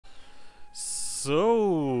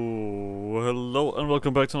So, hello and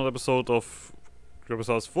welcome back to another episode of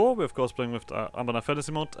House 4. We're of course playing with Anbennar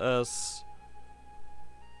fantasy mode as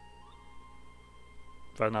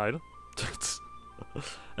Venail.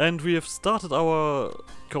 And we have started our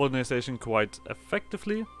colonization quite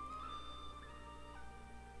effectively.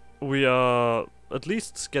 We are at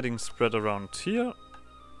least getting spread around here.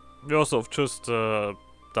 We also have just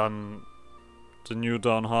done the new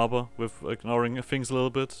Dawn Harbor with ignoring things a little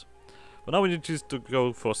bit. But now we need to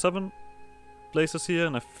go for 7 places here,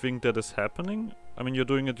 and I think that is happening. I mean, you're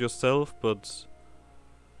doing it yourself, but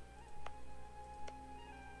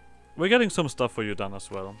we're getting some stuff for you done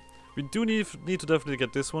as well. We do need to definitely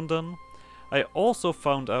get this one done. I also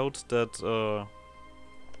found out that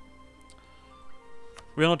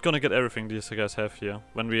we're not gonna get everything these guys have here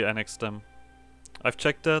when we annex them. I've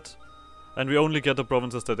checked that, and we only get the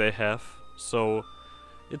provinces that they have, so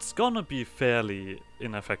it's gonna be fairly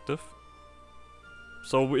ineffective.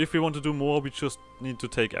 So if we want to do more, we just need to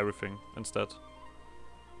take everything instead.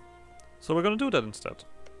 So we're gonna do that instead.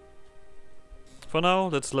 For now,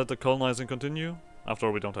 let's let the colonizing continue. After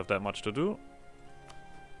all, we don't have that much to do.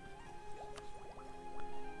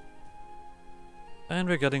 And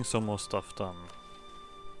we're getting some more stuff done.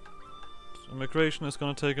 Immigration is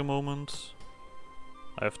gonna take a moment.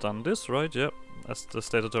 I've done this, right? Yep. As the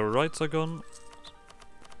statutory rights are gone.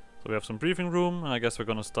 So we have some breathing room, and I guess we're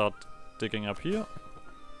gonna start digging up here.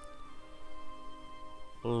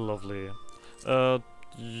 Lovely. I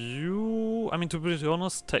mean, to be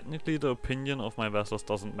honest, technically the opinion of my vessels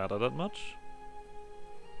doesn't matter that much.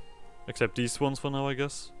 Except these ones for now, I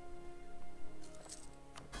guess.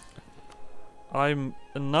 I'm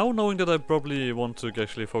now knowing that I probably want to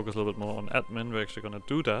actually focus a little bit more on admin. We're actually gonna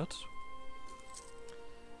do that.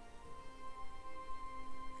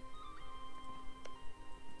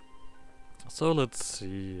 So let's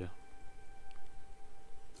see.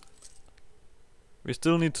 We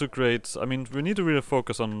still need to create, I mean, we need to really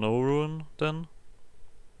focus on no ruin then.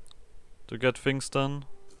 To get things done.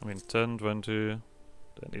 I mean, 10, 20, then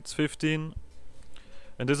it's 15.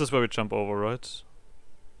 And this is where we jump over, right?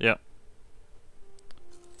 Yeah.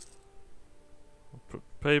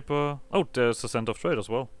 Paper. Oh, there's a center of trade as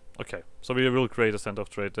well. Okay, so we will create a center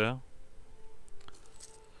of trade there.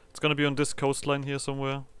 It's gonna be on this coastline here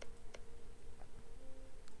somewhere.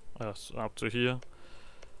 Yes, up to here.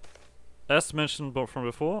 As mentioned from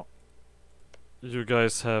before, you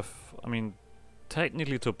guys have, I mean,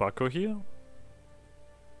 technically tobacco here.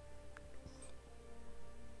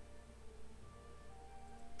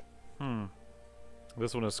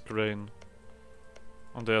 This one is grain.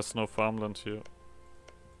 And there's no farmland here.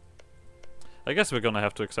 I guess we're gonna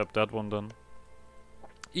have to accept that one then.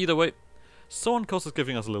 Either way, Soan Coast is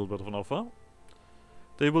giving us a little bit of an offer.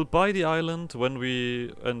 They will buy the island when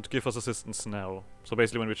and give us assistance now. So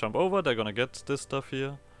basically when we jump over, they're gonna get this stuff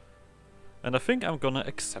here. And I think I'm gonna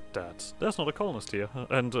accept that. There's not a colonist here,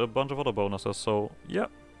 and a bunch of other bonuses, so yeah.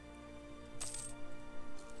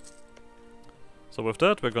 So with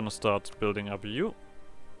that, we're gonna start building up you.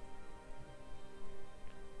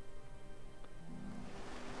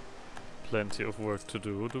 Plenty of work to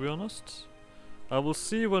do, to be honest. I will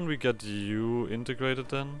see when we get you integrated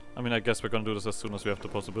then. I mean, I guess we're gonna do this as soon as we have the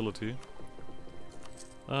possibility.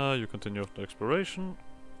 You continue with the exploration.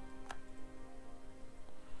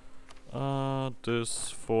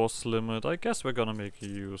 This force limit, I guess we're gonna make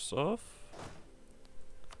use of.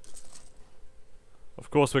 Of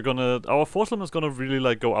course we're gonna, our force limit is gonna really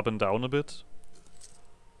like go up and down a bit.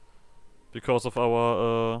 Because of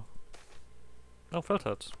our, oh, felt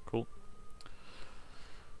hat, cool.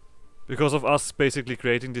 Because of us basically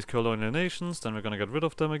creating these colonial nations, then we're gonna get rid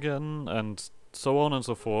of them again, and so on and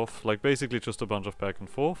so forth. Like basically just a bunch of back and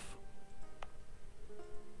forth.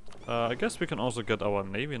 I guess we can also get our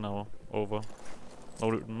navy now over.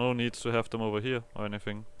 No need to have them over here or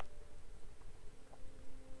anything.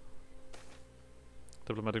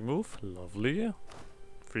 Diplomatic move, lovely.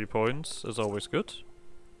 3 points is always good.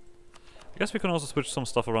 I guess we can also switch some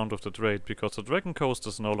stuff around with the trade, because the Dragon Coast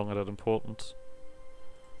is no longer that important.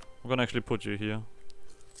 I'm gonna actually put you here.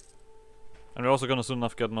 And we're also gonna soon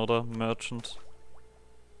enough get another merchant.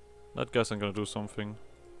 That guy's gonna do something.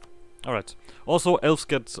 Alright. Also, elves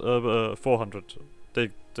get 400.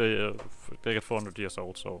 They get 400 years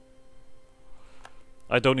old, so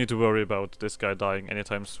I don't need to worry about this guy dying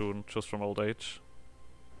anytime soon, just from old age.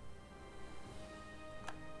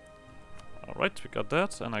 Alright, we got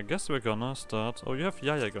that, and I guess we're gonna start... Oh, you have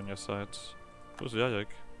Yayek on your side. Who's Yayek?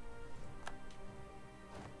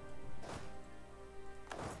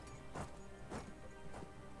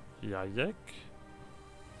 Yayek?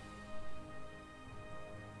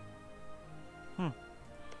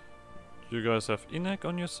 You guys have Inek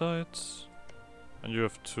on your side. And you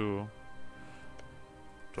have 2.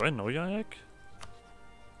 Do I know Inek?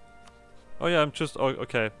 Oh yeah, I'm just... Oh,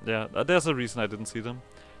 okay, yeah. There's a reason I didn't see them.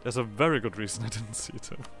 There's a very good reason I didn't see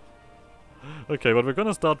them. Okay, but we're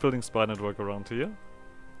gonna start building spy network around here.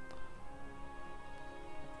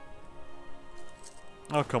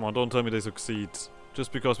 Oh, come on, don't tell me they succeed.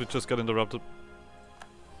 Just because we just got interrupted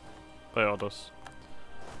by others.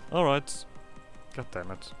 Alright. God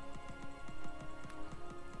damn it.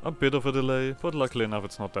 A bit of a delay, but luckily enough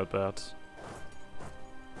it's not that bad.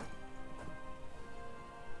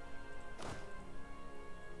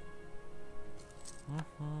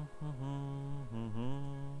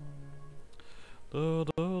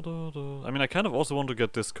 I mean, I kind of also want to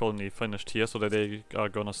get this colony finished here so that they are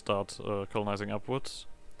gonna start colonizing upwards.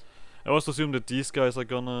 I also assume that these guys are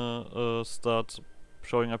gonna start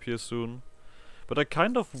showing up here soon. But I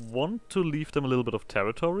kind of want to leave them a little bit of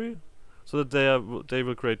territory so that they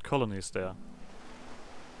will create colonies there.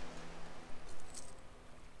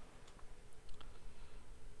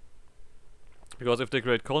 Because if they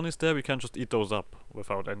create colonies there, we can just eat those up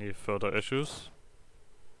without any further issues.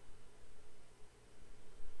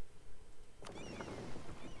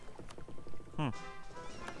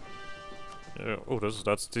 Yeah, oh,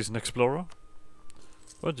 that's decent explorer.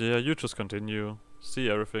 But yeah, you just continue, see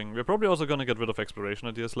everything. We're probably also gonna get rid of exploration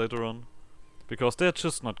ideas later on. Because they're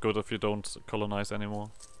just not good if you don't colonize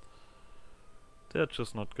anymore. They're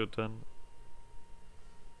just not good then.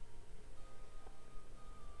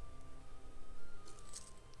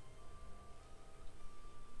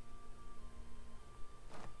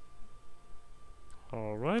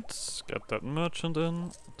 Alright, get that merchant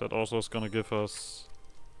in. That also is gonna give us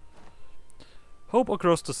hope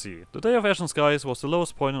across the sea. The Day of Ashen Skies was the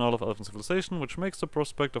lowest point in all of Elven civilization, which makes the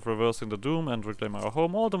prospect of reversing the doom and reclaiming our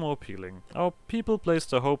home all the more appealing. Our people place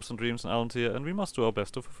their hopes and dreams in Aelnar, and we must do our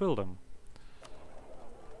best to fulfill them.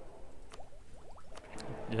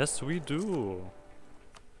 Yes, we do.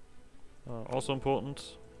 Also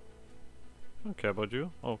important. I don't care about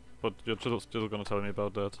you. Oh, but you're still gonna tell me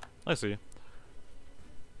about that. I see.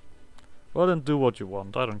 Well then do what you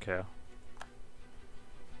want, I don't care.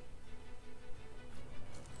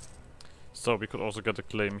 So we could also get a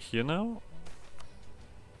claim here now.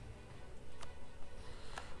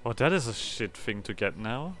 Oh, that is a shit thing to get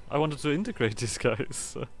now. I wanted to integrate these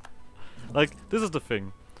guys. Like, this is the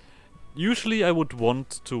thing. Usually I would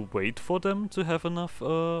want to wait for them to have enough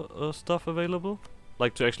stuff available.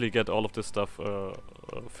 Like to actually get all of this stuff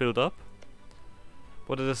filled up.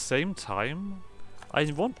 But at the same time, I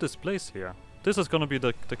want this place here. This is gonna be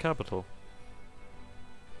the capital.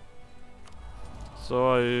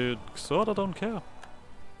 So I sorta don't care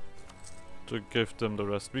to give them the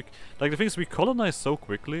rest. Like the thing is, we colonize so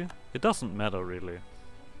quickly, it doesn't matter really.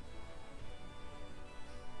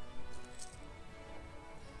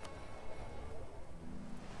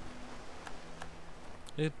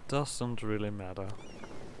 It doesn't really matter.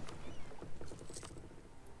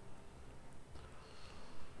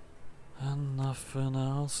 And nothing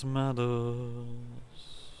else matters.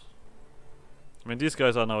 I mean, these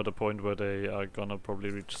guys are now at the point where they are gonna probably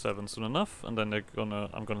reach 7 soon enough, and then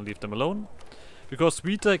I'm gonna leave them alone. Because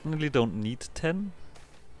we technically don't need 10.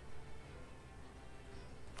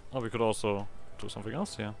 Oh, we could also do something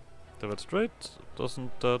else here. Divert straight.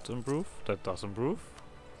 Doesn't that improve? That does improve.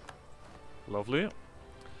 Lovely.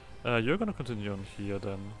 You're gonna continue on here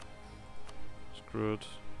then. Screwed.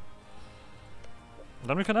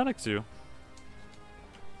 Then we can annex you.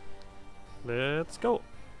 Let's go.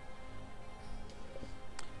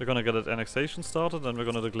 We're gonna get an annexation started, and we're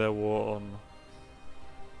gonna declare war on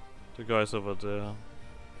the guys over there.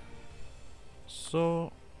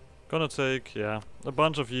 So, gonna take, yeah, a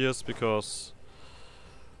bunch of years because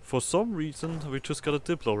for some reason we just got a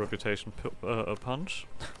Diplo reputation punch.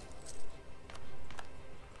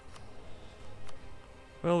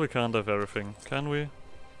 Well, we can't have everything, can we?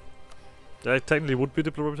 Yeah, it technically would be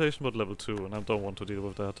Diplo reputation, but level 2, and I don't want to deal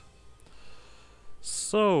with that.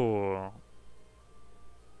 So,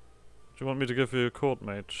 do you want me to give you a court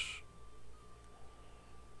mage?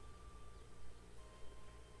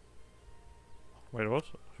 Wait, what?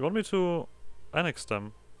 You want me to annex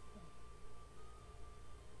them?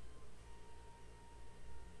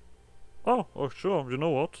 Oh, sure, you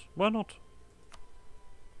know what? Why not?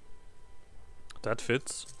 That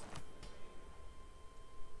fits.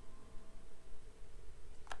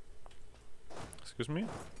 Excuse me?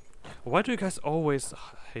 Why do you guys always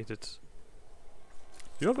hate it?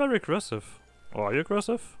 You're very aggressive. Oh, are you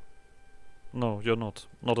aggressive? No, you're not.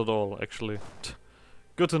 Not at all, actually.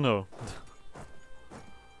 Good to know.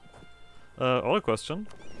 Other question.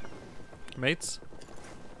 Mates?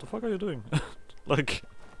 What the fuck are you doing? Like,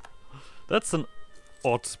 that's an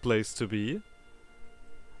odd place to be.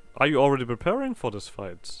 Are you already preparing for this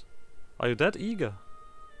fight? Are you that eager?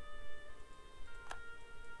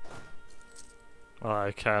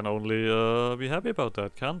 I can only be happy about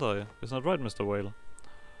that, can't I? Isn't that right, Mr. Whale?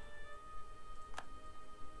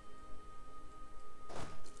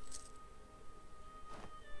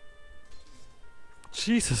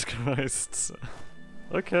 Jesus Christ.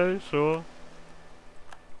 Okay, sure.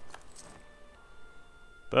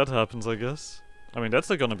 That happens, I guess. I mean, that's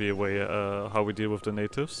not gonna be a way how we deal with the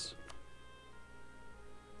natives.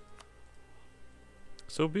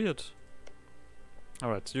 So be it.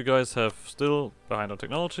 Alright, you guys have still behind on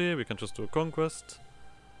technology, we can just do a conquest.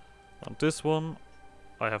 On this one,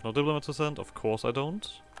 I have no diplomat to send, of course I don't.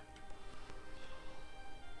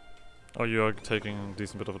 Oh, you are taking a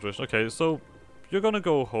decent bit of attrition. Okay, so you're gonna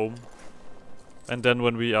go home. And then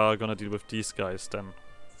when we are gonna deal with these guys, then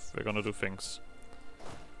we're gonna do things.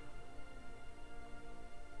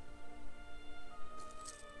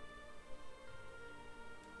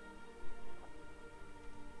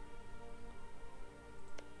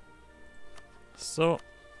 So,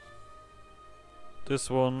 this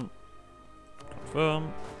one,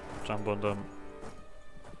 confirm, jump on them.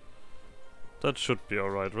 That should be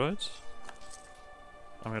alright, right?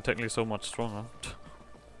 I mean, technically so much stronger.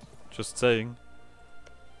 Just saying.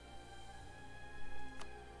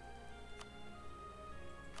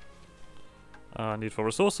 Need for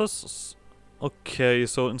resources. Okay,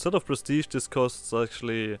 so instead of prestige, this costs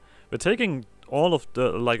actually... We're taking all of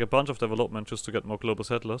the, like a bunch of development just to get more global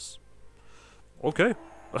settlers. Okay,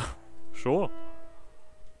 sure.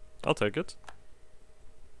 I'll take it.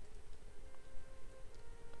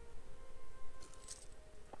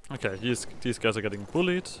 Okay, these guys are getting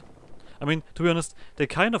bullied. I mean, to be honest, they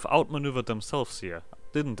kind of outmaneuvered themselves here,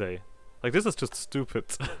 didn't they? Like, this is just stupid.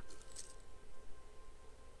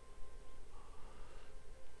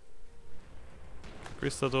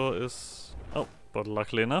 Conquistador is... Oh, but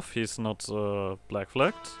luckily enough, he's not black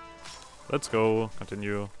flagged. Let's go,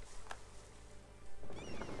 continue.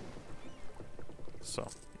 So,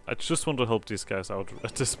 I just want to help these guys out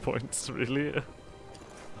at this point, really.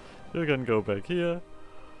 You can go back here.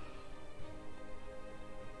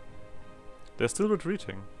 They're still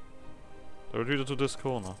retreating. They retreated to this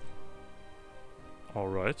corner.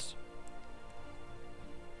 Alright.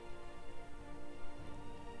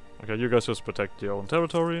 Okay, you guys just protect your own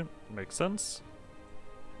territory. Makes sense.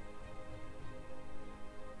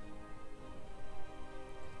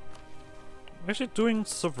 I'm actually doing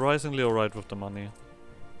surprisingly alright with the money.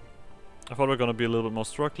 I thought we were gonna be a little bit more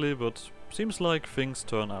struggly, but seems like things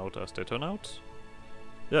turn out as they turn out.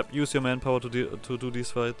 Yep, use your manpower to do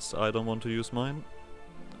these fights. I don't want to use mine.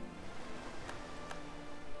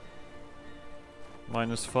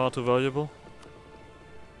 Mine is far too valuable.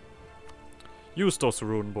 Use those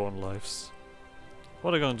Runeborn lives.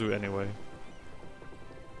 What are you gonna do anyway?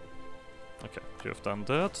 Okay, you have done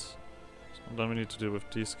that. And then we need to deal with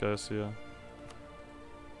these guys here.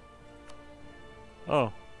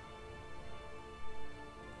 Oh.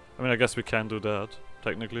 I mean, I guess we can do that,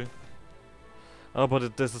 technically. Oh,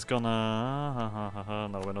 but this is gonna...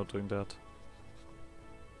 No, we're not doing that.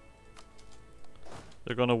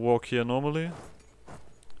 You're gonna walk here normally.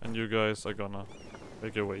 And you guys are gonna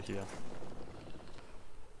make your way here.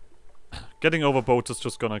 Getting over boats is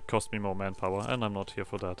just gonna cost me more manpower, and I'm not here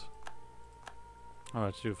for that.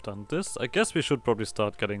 Alright, you've done this. I guess we should probably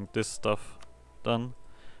start getting this stuff done.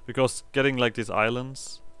 Because getting like these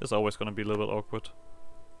islands is always gonna be a little bit awkward.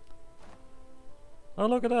 Oh,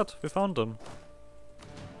 look at that! We found them.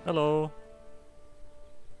 Hello.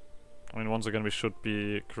 I mean, once again, we should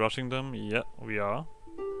be crushing them. Yeah, we are.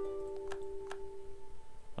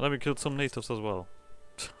 And then we killed some natives as well.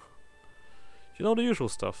 You know, the usual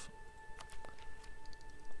stuff.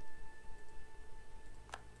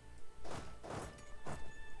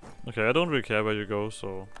 Okay, I don't really care where you go,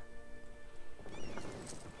 so...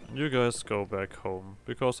 You guys go back home,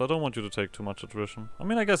 because I don't want you to take too much attrition. I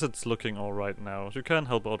mean, I guess it's looking alright now. You can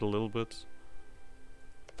help out a little bit.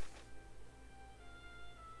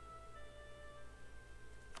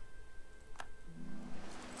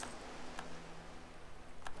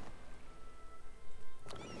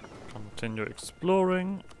 Continue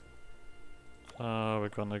exploring. We're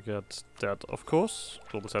gonna get that, of course.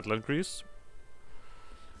 Global settler increase.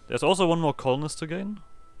 There's also one more colonist to gain.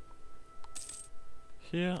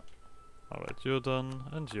 Here. Alright, you're done,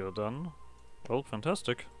 and you're done. Well,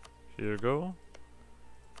 fantastic. Here you go.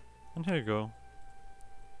 And here you go.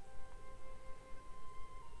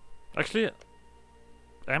 Actually,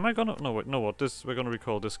 Am I gonna... No, wait, no, what? This... We're gonna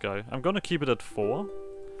recall this guy. I'm gonna keep it at 4.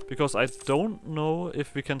 Because I don't know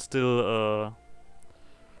if we can still,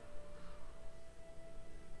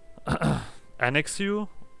 annex you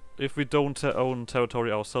if we don't own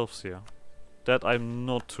territory ourselves here. That I'm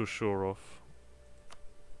not too sure of.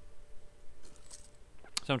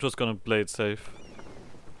 So I'm just gonna play it safe.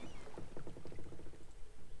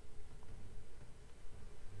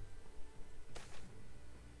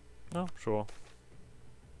 No, sure.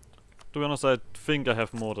 To be honest, I think I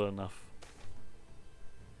have more than enough.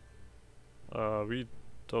 We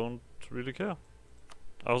don't really care.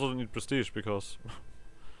 I also don't need prestige because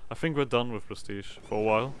I think we're done with prestige for a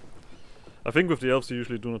while. I think with the elves you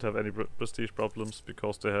usually do not have any prestige problems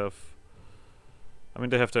because they have... I mean,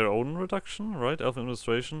 they have their own reduction, right? Elf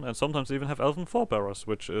administration, and sometimes even have elven forebearers,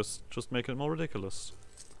 which is just making it more ridiculous.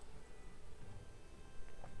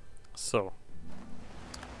 So.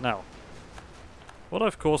 Now. What I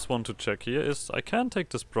of course want to check here is I can take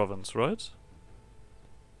this province, right?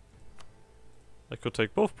 I could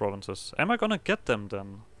take both provinces. Am I gonna get them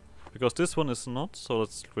then? Because this one is not, so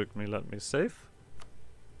let's quickly let me save.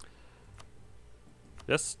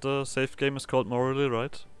 Yes, the save game is called Morally,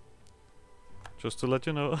 right? Just to let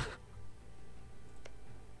you know.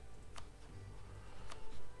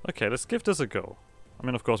 Okay, let's give this a go. I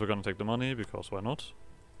mean, of course we're gonna take the money, because why not?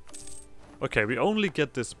 Okay, we only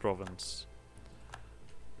get this province.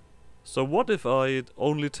 So what if I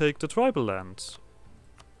only take the tribal land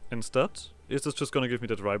instead? Is this just gonna give me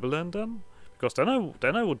the tribal land then? Because then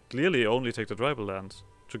I would clearly only take the tribal land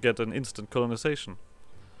to get an instant colonization.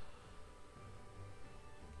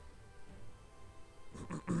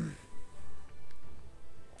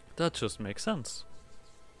 That just makes sense.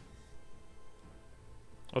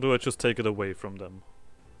 Or do I just take it away from them?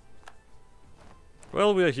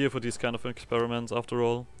 Well, we are here for these kind of experiments after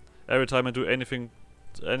all. Every time I do anything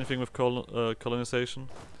with colonization,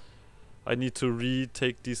 I need to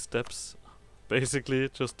retake these steps, basically,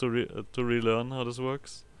 just to relearn how this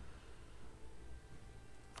works.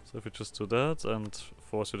 So if we just do that and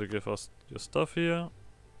force you to give us your stuff here.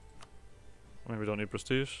 I mean, we don't need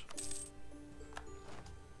prestige.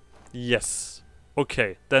 Yes.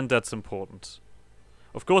 Okay, then that's important.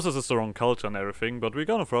 Of course this is the wrong culture and everything, but we're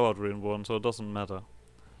gonna throw out Ruinborn, so it doesn't matter.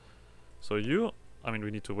 So you... I mean,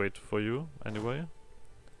 we need to wait for you, anyway.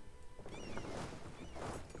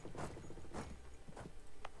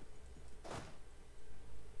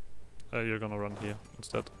 You're gonna run here,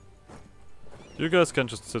 instead. You guys can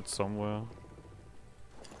just sit somewhere.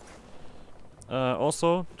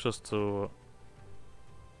 Also, just to...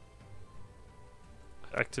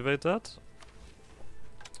 activate that.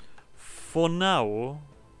 For now...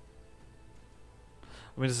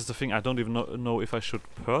 I mean, this is the thing, I don't even know if I should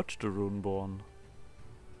purge the Runeborn.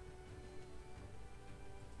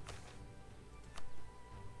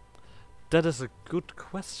 That is a good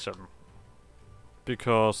question.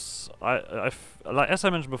 Because like as I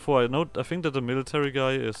mentioned before, I think that the military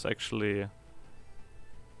guy is actually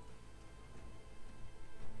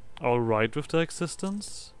alright with their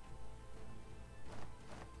existence.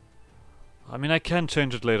 I mean, I can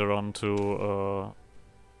change it later on to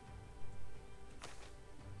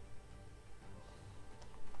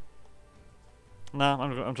nah,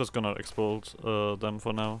 I'm just gonna explode them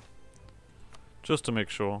for now, just to make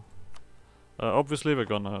sure. Obviously, we're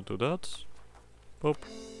gonna do that. Boop.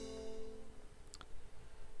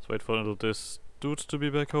 Let's wait for this dude to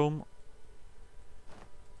be back home.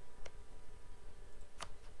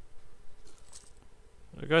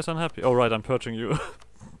 You guys unhappy? Oh right, I'm purging you.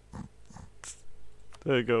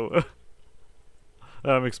 There you go.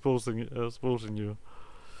 I'm exposing you.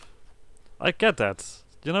 I get that.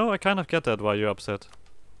 You know, I kind of get that why you're upset.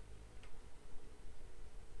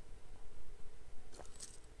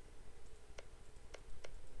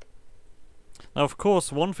 Now, of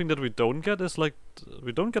course, one thing that we don't get is like,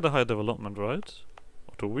 we don't get a high development, right?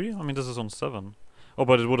 Or do we? I mean, this is on 7. Oh,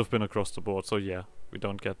 but it would have been across the board, so yeah, we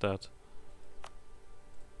don't get that.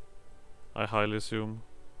 I highly assume.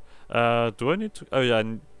 Do I need to... Oh yeah,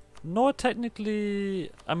 no,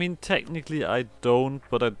 technically... I mean, technically I don't,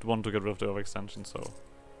 but I want to get rid of the overextension, so...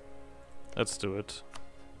 Let's do it.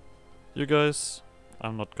 You guys,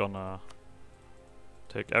 I'm not gonna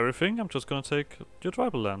take everything, I'm just gonna take your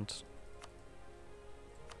tribal land.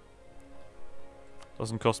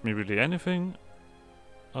 Doesn't cost me really anything.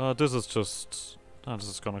 This is just... this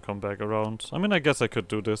is gonna come back around. I mean, I guess I could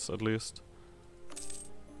do this at least.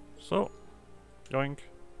 So, yoink.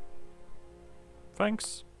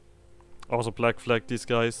 Thanks. Also black flag these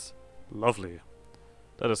guys. Lovely.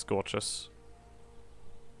 That is gorgeous.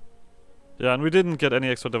 Yeah, and we didn't get any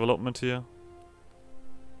extra development here.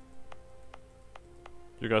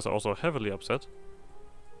 You guys are also heavily upset.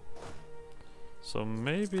 So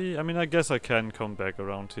maybe... I mean, I guess I can come back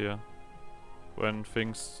around here. When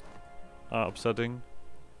things are upsetting.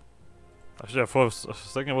 Actually, for a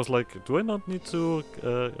second I was like, do I not need to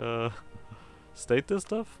state this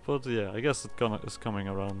stuff? But yeah, I guess it's coming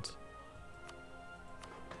around.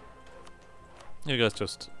 You guys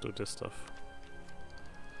just do this stuff.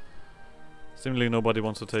 Seemingly nobody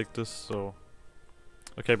wants to take this, so...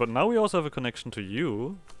 Okay, but now we also have a connection to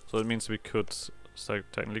you. So it means we could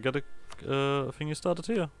technically get a thingy started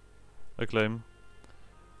here. A claim.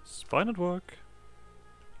 Spy network.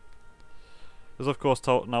 This of course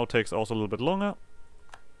now takes also a little bit longer.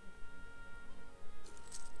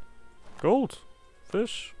 Gold.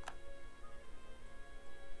 Fish.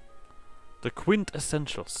 The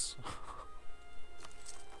quintessentials.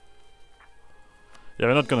 Yeah,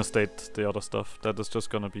 we're not gonna state the other stuff. That is just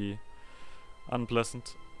gonna be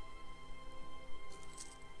unpleasant.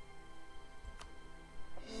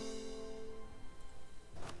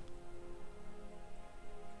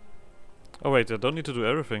 Oh wait, I don't need to do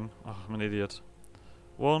everything. Oh, I'm an idiot.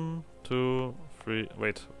 1, 2, 3...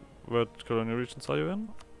 Wait, what colonial regions are you in?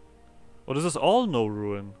 Oh, this is all no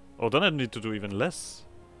ruin. Oh, then I need to do even less.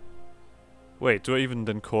 Wait, do I even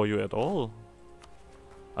then core you at all?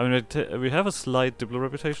 I mean, we have a slight Diplo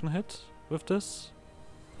reputation hit with this.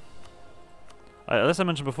 As I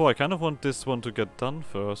mentioned before, I kind of want this one to get done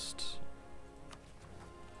first.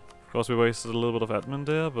 Of course, we wasted a little bit of admin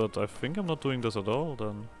there, but I think I'm not doing this at all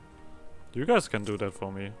then. You guys can do that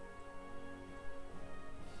for me.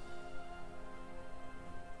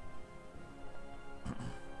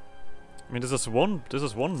 I mean, this is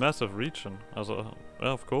one massive region. Yeah,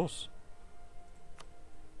 of course.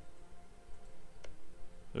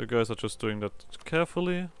 You guys are just doing that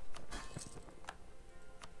carefully.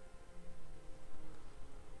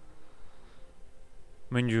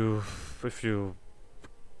 I mean,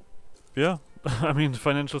 yeah. I mean,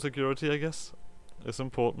 financial security, I guess, is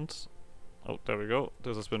important. Oh, there we go.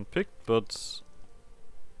 This has been picked, but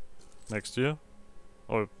next year.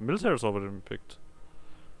 Or military has already been picked.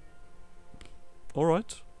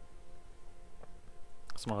 Alright.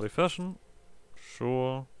 Smarty fashion.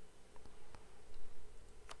 Sure.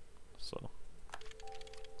 So.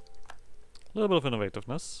 A little bit of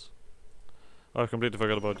innovativeness. I completely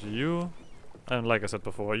forgot about you. And like I said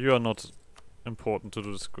before, you are not important to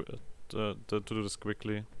do this to do this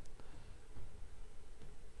quickly.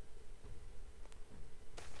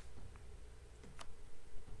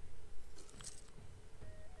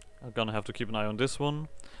 I'm gonna have to keep an eye on this one.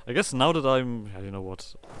 I guess now that I'm... Yeah, you know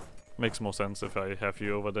what? Makes more sense if I have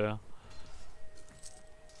you over there.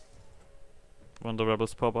 When the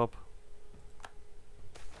rebels pop up.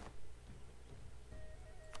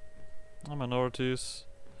 Minorities.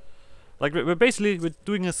 Like, we're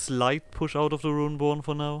doing a slight push out of the Runeborn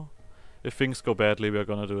for now. If things go badly, we're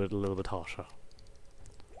gonna do it a little bit harsher.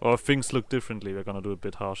 Or if things look differently, we're gonna do it a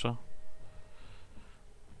bit harsher.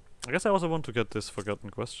 I guess I also want to get this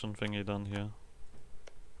forgotten question thingy done here.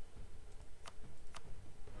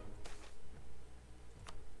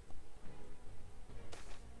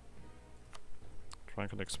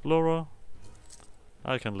 Drunken Explorer.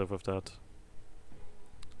 I can live with that.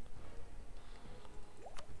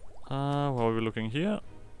 How are we looking here?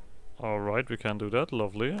 Alright, we can do that,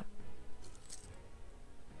 lovely.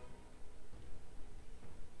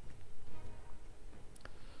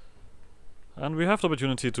 And we have the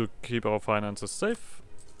opportunity to keep our finances safe.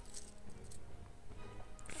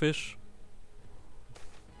 Fish.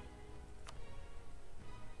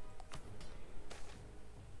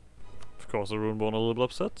 Of course, the Runeborn a little bit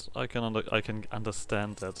upset. I can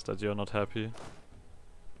understand that you're not happy.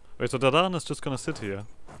 Wait, so Dadan is just gonna sit here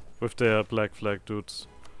with their black flag dudes.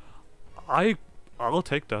 I'll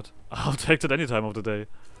take that. I'll take that any time of the day.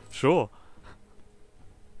 Sure.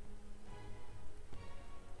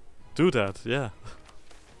 Do that, yeah.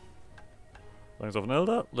 Thanks of an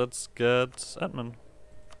Elder. Let's get admin.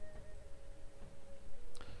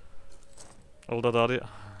 Older daddy.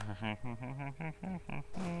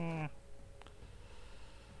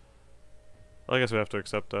 I guess we have to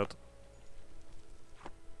accept that.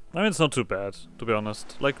 I mean, it's not too bad, to be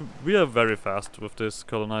honest. Like, we are very fast with this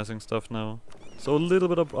colonizing stuff now. So a little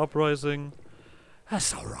bit of uprising.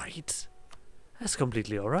 That's alright. That's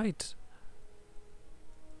completely alright.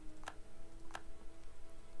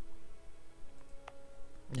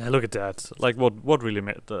 Yeah, look at that. Like, what really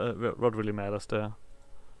matters there?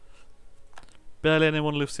 Barely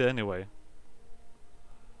anyone lives here anyway.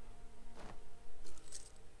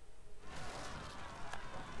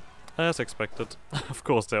 As expected. Of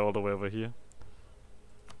course, they're all the way over here.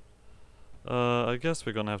 I I guess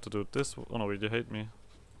we're gonna have to do this. Oh no, you hate me.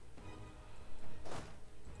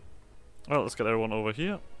 Well, let's get everyone over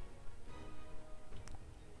here.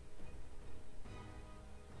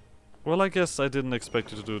 Well, I guess I didn't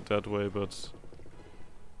expect you to do it that way, but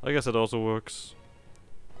I guess it also works.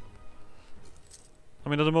 I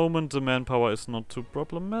mean, at the moment the manpower is not too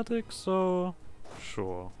problematic, so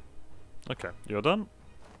sure. Okay, you're done.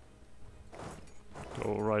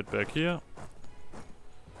 Go right back here.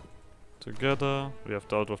 Together, we have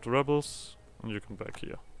dealt with the rebels, and you come back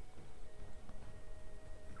here.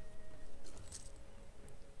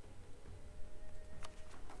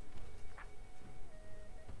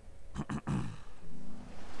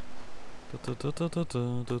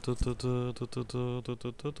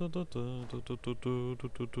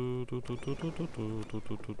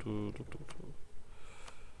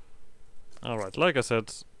 Alright, like I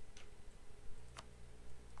said,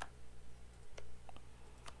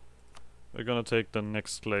 we're gonna take the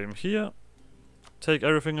next claim here, take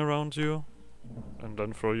everything around you, and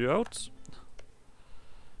then throw you out.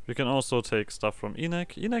 We can also take stuff from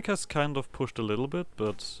Enek. Enek has kind of pushed a little bit,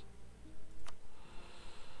 but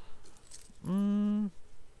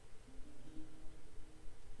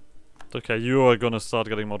okay, you are gonna start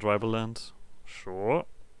getting more tribal land. Sure.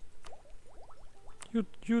 You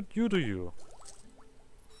do you.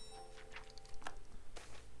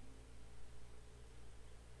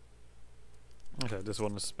 Okay, this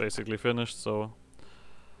one is basically finished, so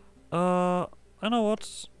I know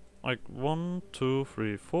what. Like 1, 2,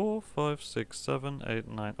 3, 4, 5, 6, 7, 8,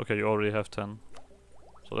 9. Okay, you already have 10.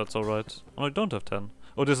 So that's alright. Oh, I don't have 10.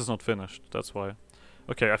 Oh, this is not finished, that's why.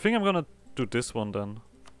 Okay, I think I'm gonna do this one then.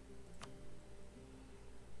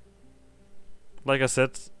 Like I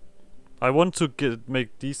said, I want to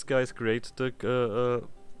make these guys create the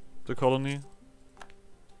colony.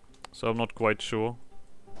 So I'm not quite sure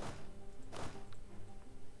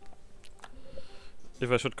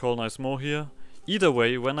if I should colonize more here. Either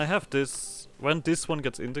way, when I have this, when this one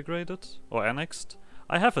gets integrated or annexed,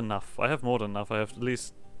 I have enough. I have more than enough. I have at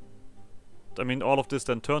least, I mean, all of this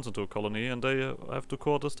then turns into a colony and they have to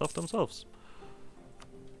core the stuff themselves.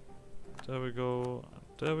 There we go.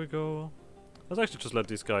 There we go. Let's actually just let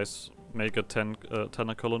these guys make a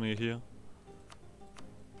 10er colony here.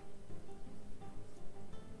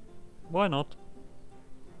 Why not?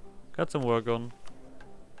 Get some work on.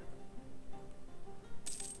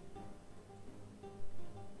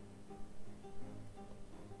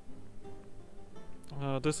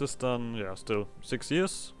 This is done, yeah, still 6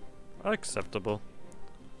 years. Acceptable.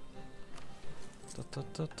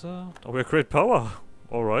 Oh, we're great power.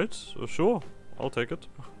 Alright, sure. I'll take it.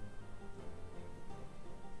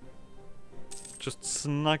 Just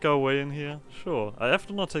snuck our way in here. Sure. I have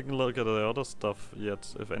to not take a look at the other stuff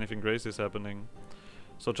yet, if anything crazy is happening.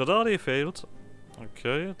 So Jadali failed.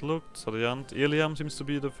 Okay, it looked. Sadiant. Iliam seems to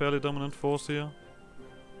be the fairly dominant force here.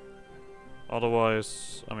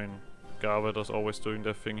 Otherwise, I mean, Garvet is always doing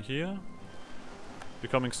their thing here.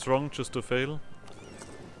 Becoming strong just to fail.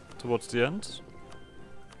 Towards the end.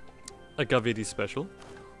 A Gavedi special.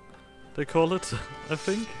 They call it, I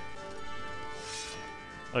think.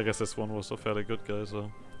 I guess this one was a fairly good guy,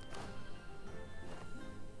 so.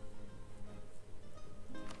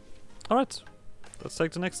 Alright. Let's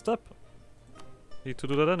take the next step. Need to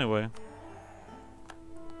do that anyway.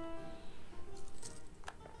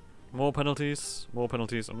 More penalties,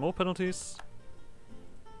 and more penalties.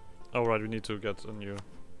 Oh right, we need to get a new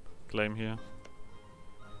claim here.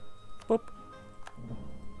 Boop.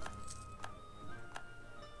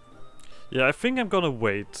 Yeah, I think I'm gonna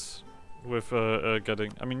wait with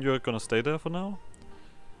getting... I mean, you're gonna stay there for now.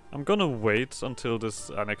 I'm gonna wait until this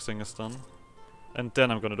annexing is done. And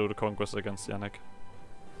then I'm gonna do the conquest against Yannick.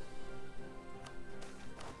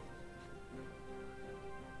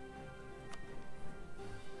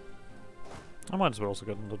 I might as well also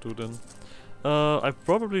get another dude in. I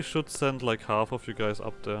probably should send like half of you guys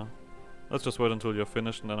up there. Let's just wait until you're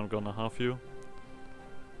finished and then I'm gonna half you.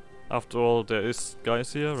 After all, there is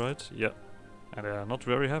guys here, right? Yeah. And they are not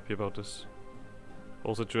very happy about this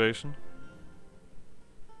whole situation.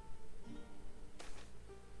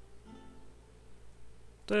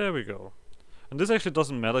 There we go. And this actually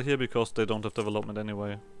doesn't matter here because they don't have development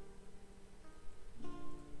anyway.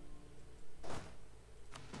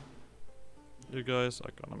 You guys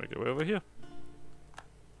are gonna make your way over here.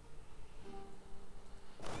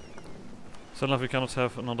 Suddenly we cannot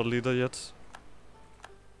have another leader yet.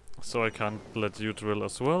 So I can't let you drill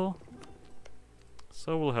as well.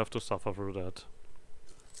 So we'll have to suffer through that.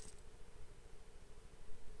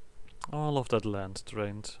 All of that land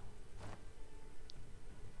drained.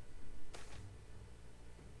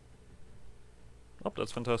 Oh,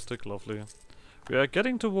 that's fantastic, lovely. We are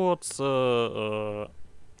getting towards no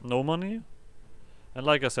money. And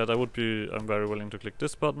like I said, I'm very willing to click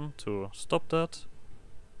this button to stop that.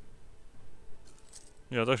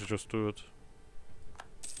 Yeah, I should just do it.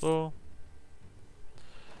 So.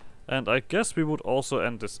 And I guess we would also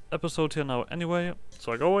end this episode here now anyway.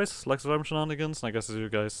 So like always, like, subscribe, shenanigans, and I guess I'll see you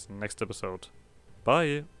guys next episode.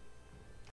 Bye!